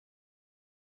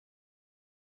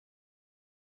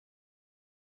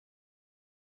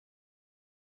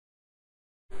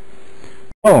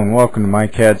Hello and welcome to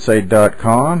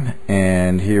mycadsite.com,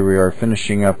 and here we are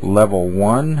finishing up level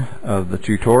 1 of the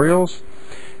tutorials,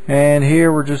 and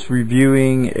here we're just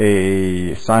reviewing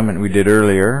a assignment we did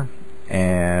earlier,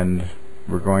 and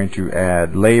we're going to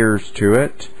add layers to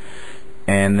it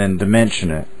and then dimension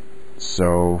it.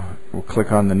 So we'll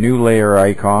click on the new layer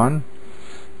icon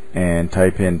and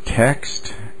type in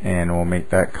text, and we'll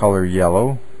make that color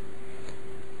yellow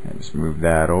and just move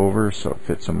that over so it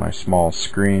fits on my small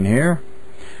screen here.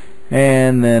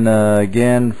 And then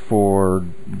again for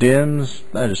dims,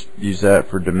 I just use that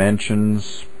for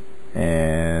dimensions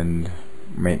and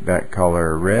make that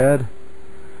color red.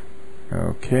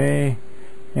 Okay,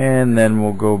 and then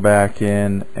we'll go back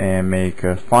in and make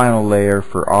a final layer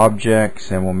for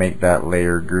objects, and we'll make that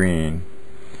layer green.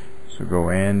 So go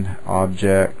in,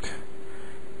 object,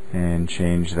 and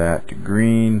change that to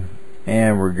green,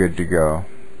 and we're good to go.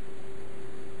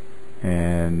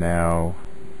 And now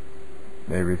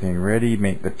everything ready.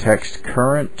 Make the text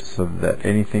current so that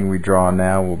anything we draw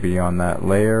now will be on that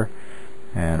layer,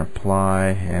 and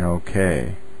apply and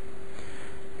OK.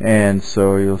 And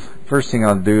so first thing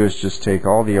I'll do is just take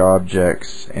all the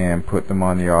objects and put them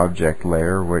on the object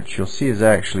layer, which you'll see is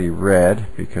actually red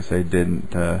because I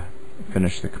didn't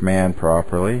finish the command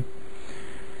properly.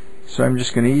 So I'm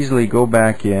just going to easily go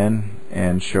back in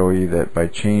and show you that by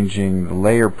changing the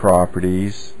layer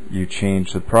properties, you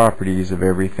change the properties of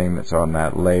everything that's on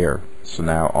that layer. So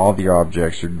now all the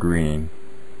objects are green.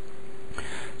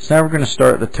 So now we're going to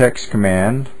start the text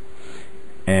command,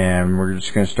 and we're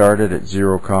just going to start it at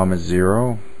 0,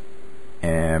 0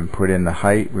 and put in the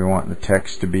height we want the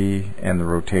text to be and the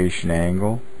rotation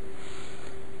angle.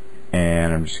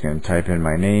 And I'm just going to type in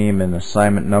my name and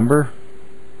assignment number.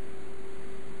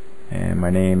 And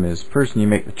my name is the person you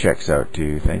make the checks out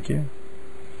to. Thank you.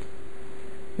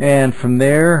 And from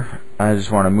there, I just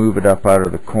want to move it up out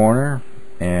of the corner,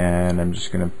 and I'm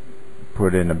just going to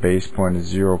put in a base point of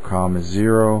 0,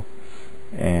 0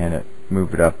 and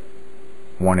move it up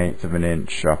 1/8 of an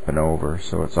inch up and over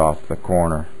so it's off the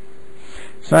corner.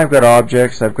 So I've got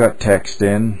objects, I've got text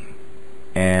in,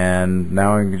 and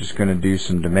now I'm just going to do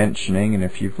some dimensioning. And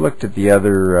if you've looked at the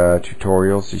other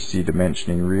tutorials, you see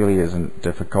dimensioning really isn't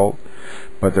difficult,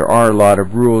 but there are a lot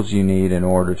of rules you need in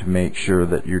order to make sure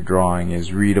that your drawing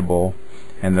is readable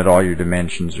and that all your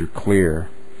dimensions are clear.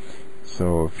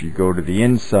 So if you go to the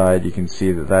inside, you can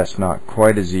see that that's not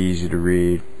quite as easy to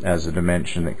read as a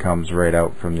dimension that comes right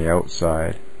out from the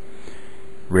outside.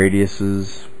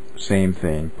 Radiuses, same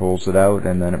thing, pulls it out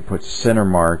and then it puts a center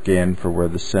mark in for where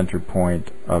the center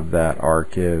point of that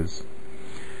arc is.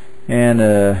 And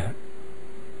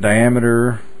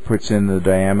diameter puts in the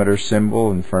diameter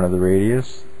symbol in front of the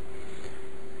radius,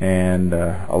 and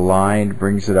aligned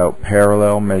brings it out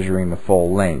parallel, measuring the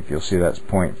full length. You'll see that's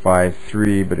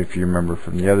 0.53, but if you remember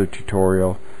from the other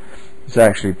tutorial, it's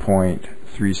actually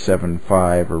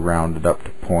 0.375 or rounded up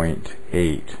to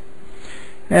 0.8.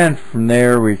 And from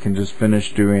there we can just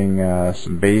finish doing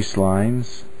some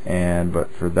baselines,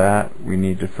 but for that we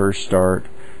need to first start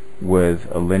with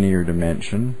a linear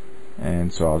dimension,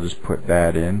 and so I'll just put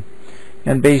that in.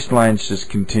 And baselines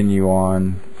just continue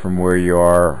on from where you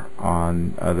are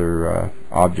on other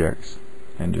objects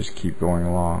and just keep going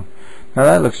along. Now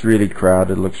that looks really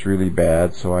crowded, looks really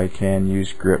bad, so I can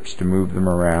use grips to move them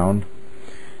around.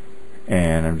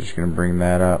 And I'm just going to bring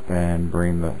that up and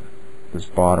bring this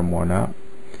bottom one up.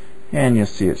 And you'll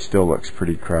see it still looks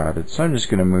pretty crowded. So I'm just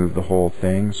going to move the whole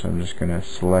thing. So I'm just going to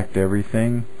select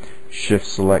everything, shift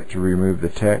select to remove the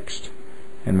text,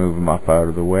 and move them up out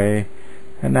of the way.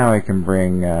 And now I can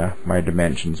bring my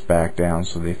dimensions back down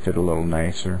so they fit a little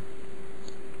nicer.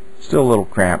 Still a little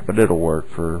cramped, but it'll work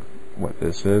for what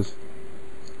this is.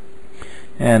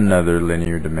 And another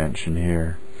linear dimension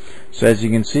here. So as you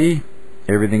can see,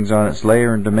 everything's on its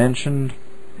layer and dimensioned.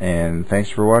 And thanks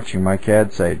for watching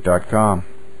mycadsite.com.